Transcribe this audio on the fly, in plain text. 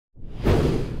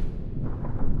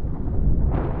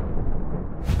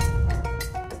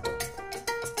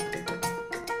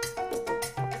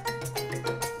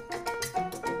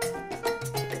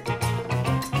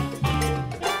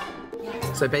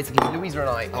So basically, Louisa and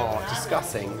I are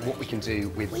discussing what we can do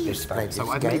with this thing.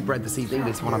 So I've made bread this evening,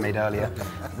 this one I made earlier,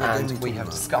 and we have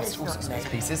discussed all sorts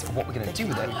of pieces of what we're going to do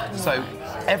with it. So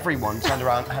everyone turned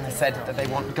around and said that they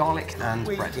want garlic and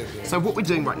bread. So what we're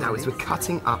doing right now is we're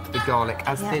cutting up the garlic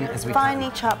as thin as we can. Finely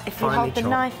chopped. If you hold the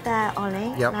knife there,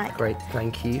 Ollie. Yep, like great,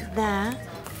 thank you. There.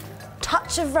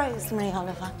 Touch of rosemary,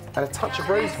 Oliver. And a touch of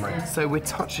rosemary. So we're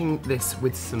touching this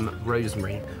with some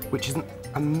rosemary, which is an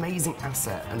amazing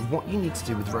asset. And what you need to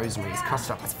do with rosemary is cut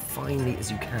it up as finely as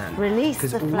you can. Release the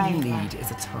flavour. Because all you need is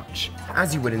a touch.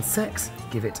 As you would in sex,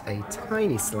 give it a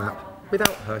tiny slap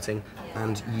without hurting,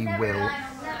 and you will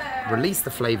release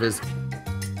the flavours.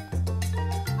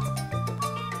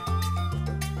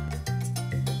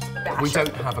 We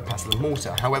don't have a pestle and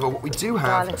mortar. However, what we do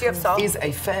have is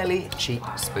a fairly cheap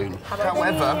spoon.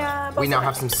 However, we now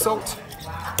have some salt.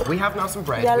 We have now some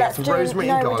bread. We have some rosemary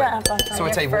and garlic. So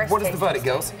I tell you, what is the verdict,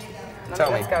 girls?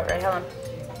 Tell me. Let's go, right, hold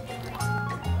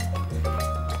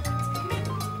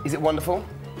on. Is it wonderful?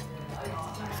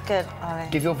 It's good, Ollie.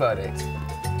 Give your verdict.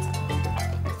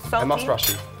 Salty. I must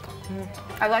rush you.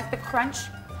 I like the crunch.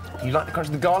 You like the crunch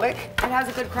of the garlic? It has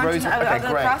a good crunch. Rosemary, okay,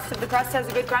 great. The crust has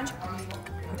a good crunch.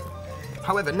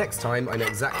 However, next time I know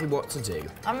exactly what to do.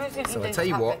 So I tell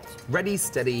you what, ready,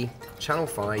 steady, Channel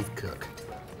 5, cook.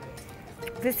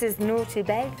 This is naughty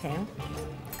baking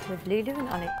with Lulu and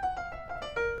Ollie.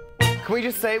 Can we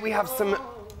just say we have some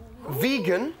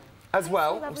vegan as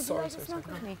well? Oh, sorry.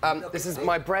 This is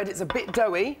my bread. It's a bit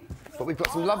doughy, but we've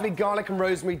got some lovely garlic and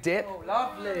rosemary dip. Oh,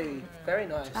 lovely. Very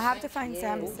nice. I have to find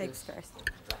Sam's steaks first.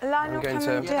 Lionel, come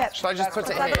and dip. Shall I just put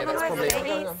it here? That's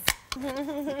probably...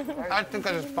 I think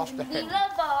I just bust the head. We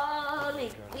love Ollie.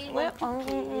 We want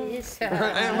to kiss her.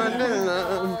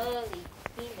 Ollie,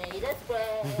 he made us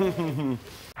bread.